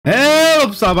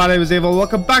What's up, my name is Ayvol.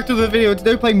 Welcome back to the video.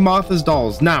 Today we're playing Martha's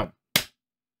Dolls. Now,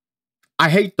 I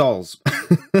hate dolls.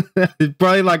 It's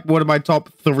probably like one of my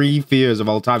top 3 fears of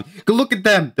all time. Go look at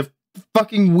them. They're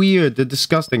fucking weird. They're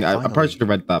disgusting. I probably should have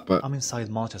read that, but... I'm inside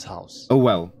Martha's house. Oh,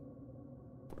 well.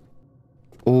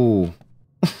 Oh.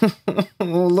 Oh,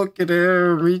 look at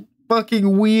her.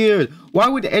 Fucking weird. Why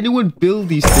would anyone build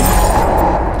these things?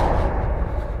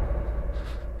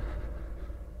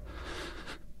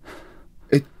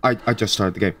 I just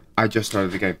started the game.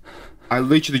 I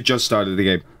literally just started the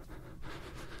game.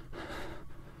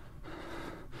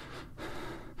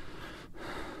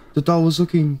 The doll was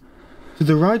looking to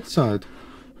the right side.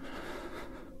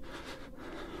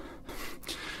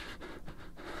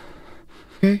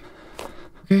 Okay.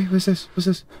 Okay, what's this? What's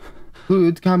this?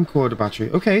 Ooh, camcorder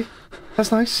battery. Okay,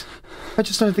 that's nice. I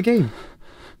just started the game.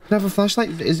 Can I have a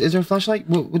flashlight? Is there a flashlight?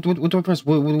 What do I press?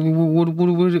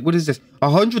 What is this?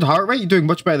 100 heart rate? You're doing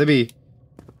much better than me.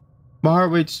 My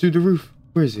heart rate's through the roof.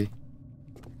 Where is he?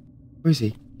 Where is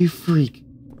he? You freak.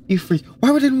 You freak.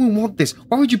 Why would anyone want this?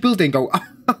 Why would you build it and go,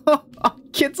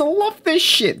 kids will love this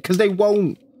shit? Because they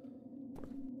won't.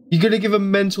 You're going to give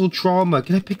them mental trauma.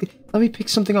 Can I pick it? Let me pick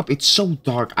something up. It's so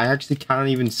dark. I actually can't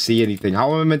even see anything.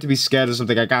 How am I meant to be scared of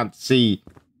something I can't see?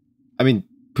 I mean,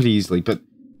 pretty easily, but...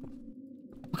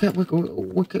 What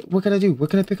can I do? What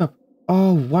can I pick up?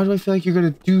 Oh, why do I feel like you're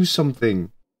going to do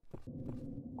something?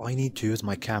 I need to use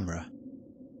my camera.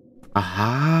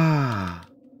 Aha!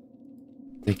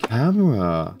 The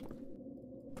camera.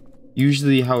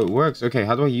 Usually how it works. Okay,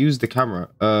 how do I use the camera?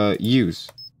 Use.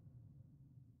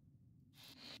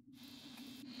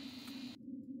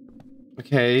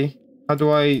 Okay. How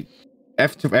do I...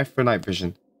 F to F for night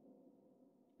vision.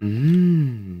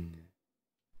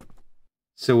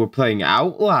 So we're playing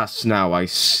Outlast now, I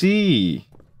see.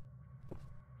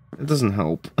 It doesn't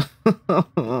help.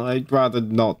 I'd rather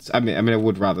not. I mean, I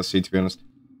would rather see, to be honest.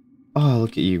 Oh,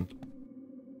 look at you.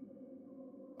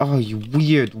 Oh, you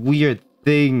weird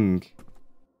thing.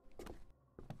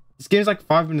 This game's like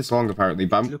 5 minutes long, apparently,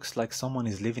 but It looks like someone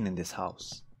is living in this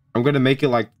house. I'm gonna make it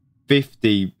like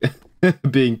 50,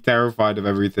 being terrified of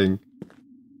everything.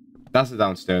 That's the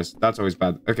downstairs. That's always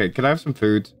bad. Okay, can I have some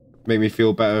food? Make me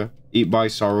feel better. Eat my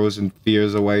sorrows and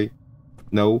fears away.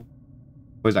 No.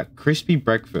 What is that? Crispy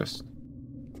breakfast.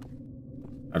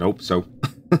 I'd hope so.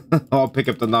 I'll pick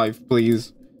up the knife,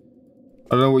 please.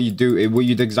 I don't know what you do, what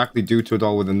you'd exactly do to a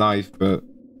doll with a knife, but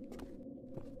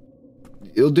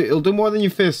it'll do more than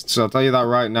your fists. I'll tell you that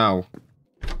right now.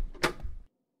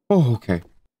 Oh, okay.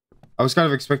 I was kind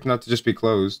of expecting that to just be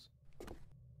closed.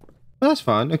 But that's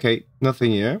fine. Okay,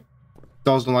 nothing here.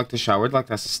 Dolls don't like to shower. They like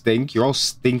to stink. You're all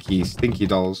stinky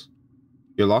dolls.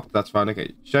 You're locked. That's fine.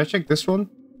 Okay, should I check this one?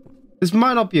 This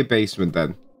might not be a basement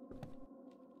then.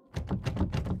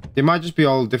 It might just be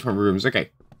all different rooms.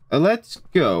 Okay, let's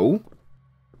go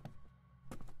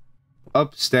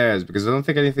upstairs because I don't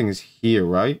think anything is here,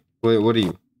 right? Wait, what are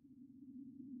you?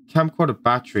 Camcorder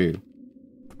battery.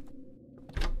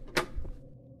 A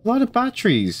lot of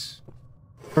batteries.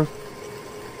 For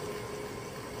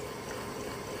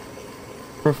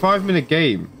a 5-minute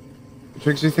game. Which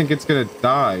makes me think it's gonna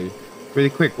die really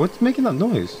quick. What's making that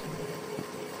noise?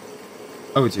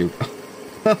 Oh, it's you.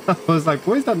 I was like,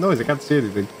 what is that noise? I can't see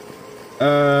anything.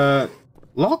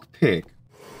 Lockpick.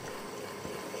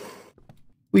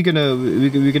 We gonna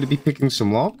be picking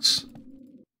some locks?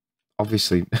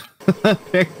 Obviously.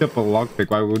 Picked up a lockpick.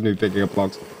 Why wouldn't we be picking up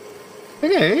locks?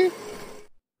 Okay.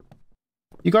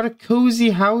 You got a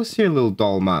cozy house here, little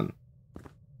doll man.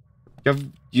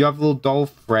 You have little doll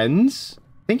friends?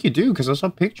 I think you do, because I saw a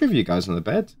picture of you guys on the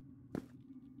bed.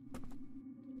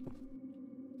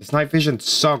 This night vision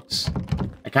sucks.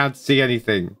 I can't see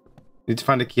anything. Need to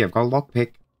find a key. I've got a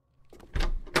lockpick.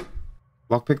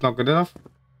 Lockpick not good enough?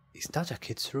 Is that a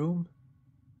kid's room?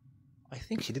 I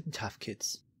think she didn't have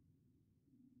kids.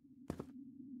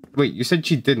 Wait, you said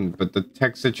she didn't, but the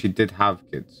text said she did have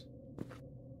kids.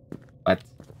 What?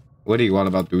 What do you want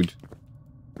about, dude?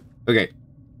 Okay.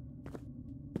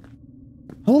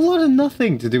 Whole lot of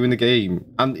nothing to do in the game,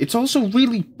 and it's also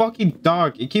really fucking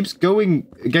dark. It keeps going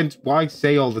against what I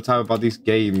say all the time about these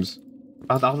games.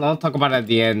 I'll talk about it at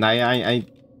the end. I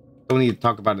don't need to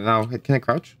talk about it now. Can I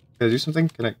crouch? Can I do something?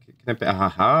 Can I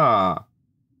haha.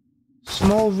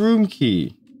 Small room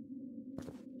key.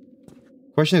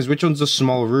 Question is, which one's a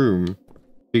small room?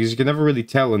 Because you can never really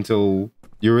tell until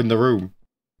you're in the room.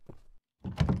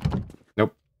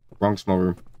 Nope. Wrong small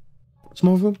room.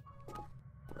 Small room?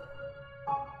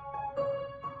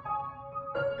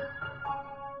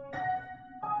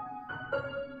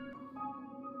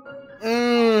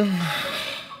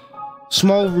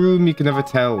 Small room, you can never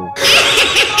tell.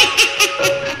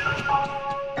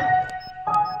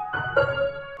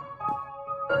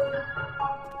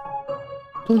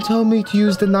 Don't tell me to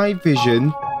use the night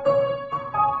vision.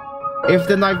 If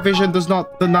the night vision does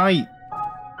not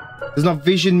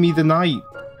vision me the night.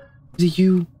 Is it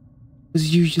you? Is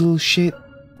it you, you little shit?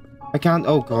 I can't.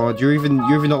 Oh god, you're even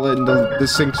not letting the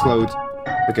sinks load.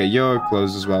 Okay, you're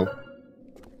closed as well.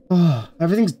 Oh,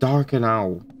 everything's darker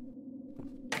now.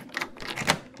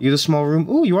 You the small room?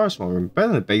 Oh, you are a small room. Better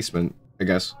than the basement, I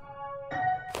guess.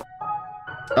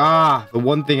 Ah, the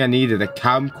one thing I needed, a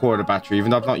camcorder battery,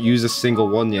 even though I've not used a single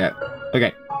one yet.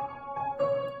 Okay.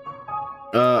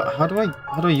 How do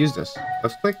I use this?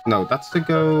 Left click? No, that's to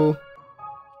go.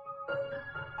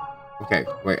 Okay,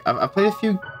 wait. I played a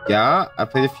few. Yeah, I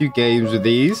played a few games with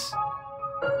these,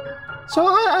 so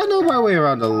I know my way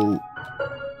around a little.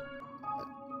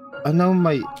 I know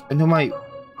my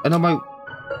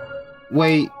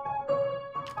way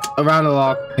around a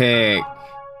lockpick.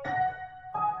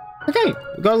 Okay,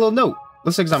 we got a little note.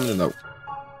 Let's examine the note.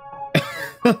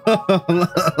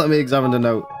 Let me examine the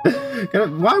note.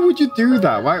 Why would you do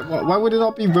that? Why would it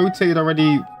not be rotated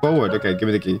already forward? Okay, give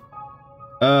me the key.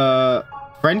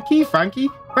 Frankie?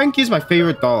 Frankie is my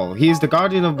favorite doll. He is the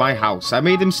guardian of my house. I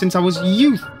made him since I was a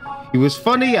youth. He was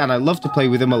funny and I loved to play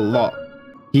with him a lot.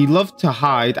 He loved to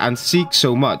hide and seek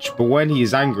so much, but when he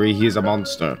is angry, he is a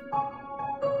monster.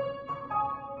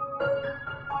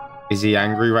 Is he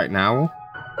angry right now?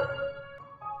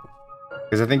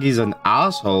 Because I think he's an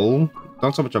asshole.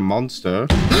 Not so much a monster.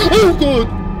 Oh god!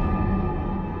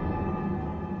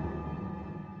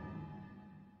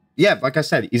 Yeah, like I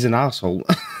said, he's an asshole.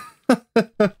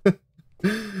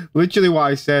 Literally what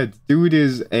I said. Dude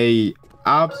is a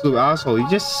absolute asshole. He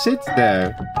just sits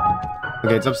there.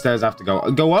 Okay, it's upstairs. I have to go.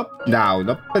 Go up, down,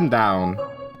 up and down.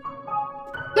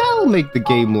 That'll make the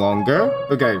game longer.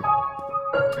 Okay.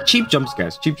 Cheap jump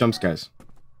scares. Cheap jump scares.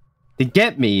 They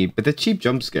get me, but they're cheap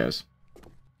jump scares.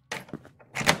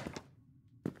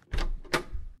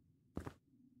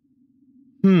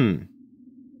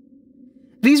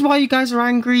 These why you guys are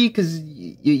angry? Because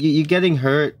you're getting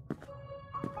hurt. Do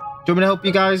you want me to help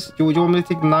you guys? Do you want me to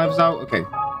take the knives out? Okay.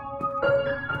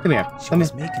 Come here. She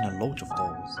was making a load of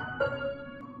dolls.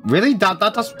 Really? That's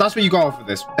what you got off of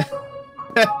this.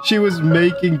 She was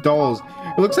making dolls.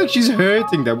 It looks like she's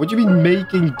hurting them. What do you mean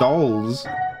making dolls?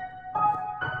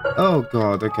 Oh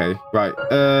god, okay. Right.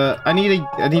 I need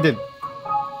a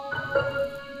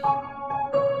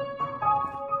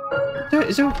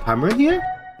Is there a camera in here?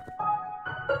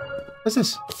 What's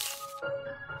this?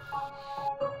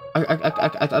 I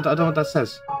don't know what that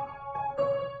says.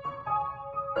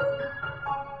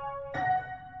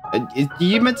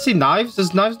 You meant to say knives?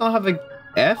 Does knives not have a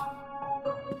F?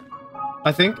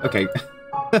 I think. Okay.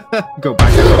 Go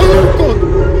back. Oh god!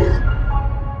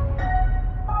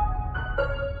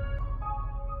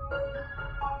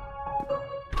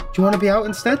 Do you want to be out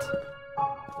instead?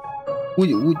 Would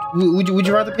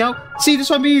you rather be out? See, this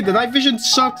is what I mean. The night vision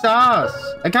sucks ass.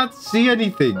 I can't see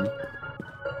anything.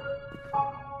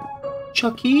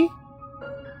 Chucky?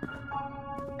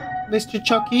 Mr.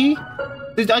 Chucky?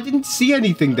 I didn't see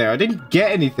anything there. I didn't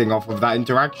get anything off of that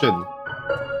interaction.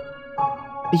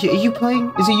 Are you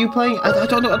playing? Is it you playing? I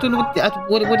don't know. I don't know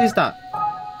what is that?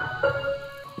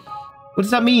 What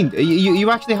does that mean? Are you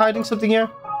actually hiding something here?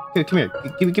 Here, come here.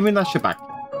 Give me that shit back.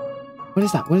 What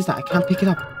is that? What is that? I can't pick it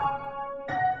up.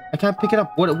 I can't pick it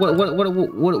up. What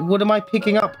am I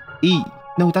picking up? E.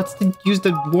 No, that's to use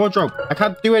the wardrobe. I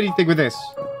can't do anything with this.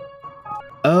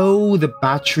 Oh, the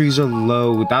batteries are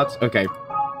low. That's okay.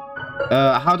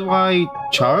 How do I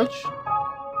charge?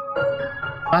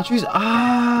 Batteries?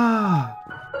 Ah.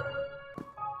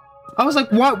 I was like,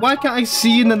 why can't I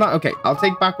see in the night? Okay, I'll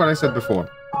take back what I said before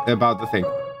about the thing.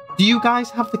 Do you guys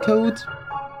have the code?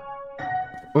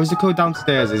 Or is the code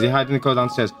downstairs? Is he hiding the code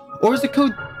downstairs? Or is the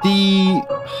code the...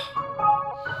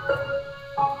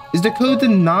 Is the code the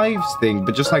knives thing,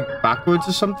 but just like backwards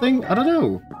or something? I don't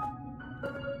know.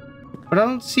 But I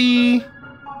don't see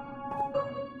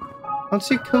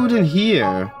code in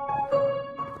here.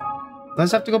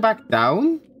 Let's have to go back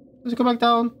down? Let's go back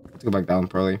down? Let's go back down,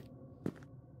 probably.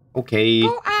 Okay.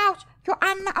 Go out! You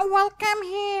are not welcome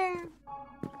here.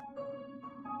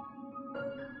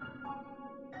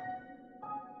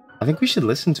 I think we should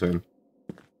listen to him.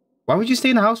 Why would you stay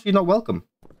in the house if you're not welcome?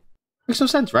 Makes no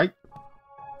sense, right?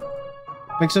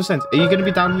 Makes no sense. Are you gonna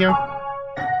be down here?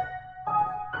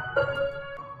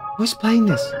 Who's playing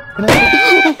this? Can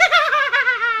I...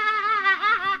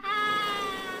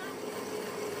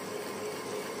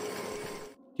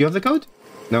 Do you have the code?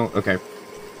 No? Okay.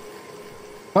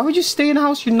 Why would you stay in a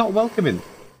house you're not welcome in?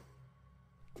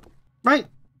 Right?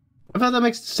 I thought that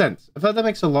makes sense. I thought that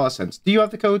makes a lot of sense. Do you have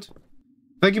the code?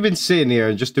 I think you've been sitting here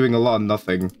and just doing a lot of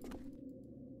nothing.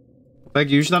 Like,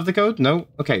 you should have the code? No?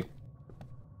 Okay.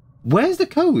 Where's the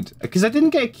code? Because I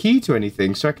didn't get a key to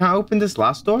anything, so I can't open this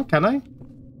last door, can I?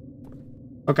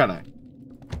 Or can I?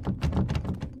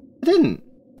 I didn't.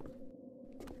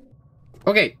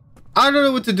 Okay. I don't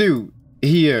know what to do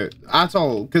here at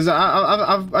all. Because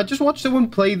I just watched someone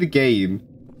play the game.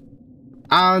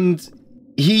 And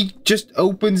he just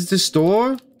opens the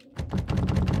store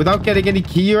without getting any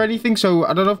key or anything. So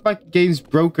I don't know if my game's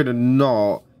broken or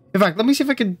not. In fact, let me see if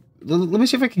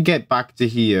I can get back to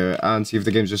here and see if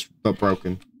the game's just not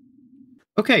broken.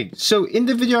 Okay, so in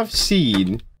the video I've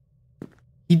seen,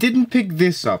 he didn't pick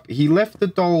this up. He left the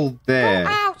doll there.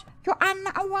 Go out! You are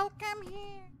not welcome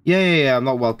here. Yeah, I'm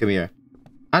not welcome here.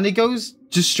 And it goes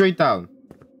just straight down.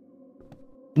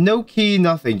 No key,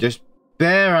 nothing. Just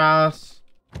bare ass.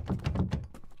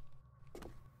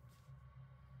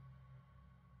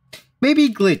 Maybe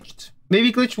glitched.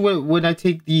 Maybe glitched when I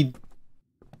take the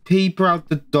paper out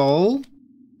the doll.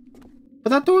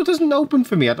 But that door doesn't open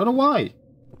for me. I don't know why.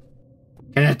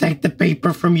 Can I take the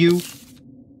paper from you?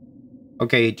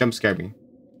 Okay, jump scare me.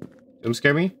 Jump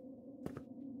scare me?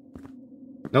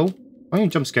 No? Why don't you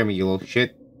jump scare me, you little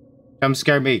shit? Jump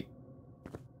scare me.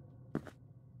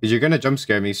 Because you're gonna jump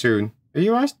scare me soon. Are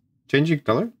your eyes changing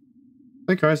color? I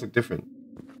think your eyes look different.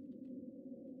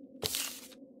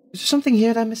 Is there something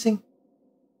here that I'm missing?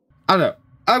 I don't know.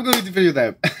 I'm going to leave the video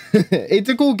there. It's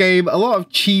a cool game. A lot of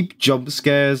cheap jump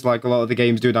scares, like a lot of the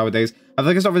games do nowadays. I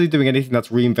think it's not really doing anything that's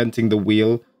reinventing the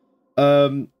wheel.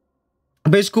 But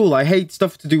it's cool. I hate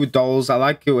stuff to do with dolls. I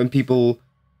like it when people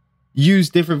use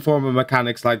different form of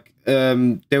mechanics. Like,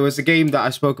 there was a game that I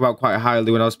spoke about quite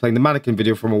highly when I was playing the mannequin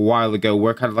video from a while ago,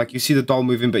 where kind of like you see the doll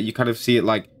moving, but you kind of see it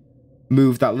like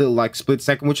move that little like split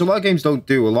second, which a lot of games don't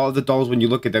do. A lot of the dolls, when you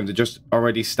look at them, they're just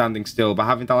already standing still. But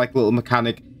having that like little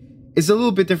mechanic is a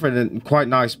little bit different and quite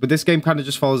nice. But this game kind of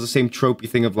just follows the same tropey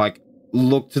thing of like,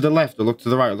 look to the left or look to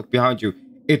the right or look behind you.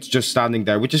 It's just standing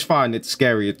there, which is fine. It's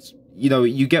scary. It's, you know,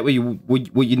 you get what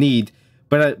you need.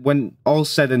 But when all's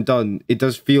said and done, it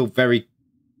does feel very...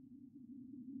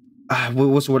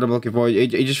 what's the word I'm looking for? It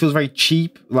just feels very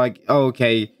cheap. Like, oh,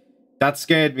 okay, that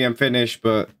scared me. I'm finished.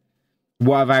 But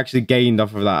what have I actually gained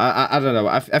off of that? I don't know.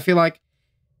 I feel like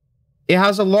it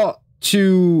has a lot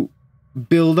to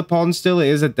build upon still. It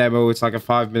is a demo. It's like a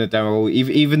 5-minute demo.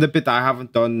 Even the bit that I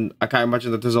haven't done, I can't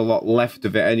imagine that there's a lot left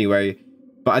of it anyway.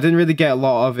 But I didn't really get a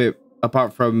lot of it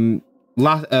apart from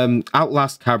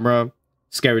Outlast camera,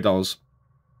 scary dolls.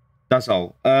 That's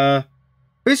all. But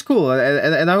it's cool,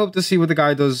 and I hope to see what the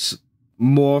guy does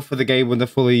more for the game when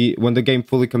the game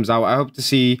fully comes out. I hope to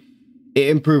see it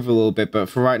improve a little bit, but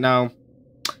for right now,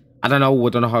 I don't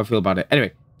know how I feel about it.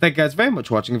 Anyway, thank you guys very much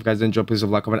for watching. If you guys enjoyed, please leave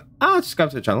a like, comment, and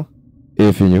subscribe to the channel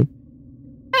if you're new.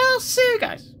 I'll see you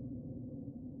guys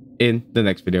in the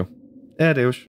next video. Adeus.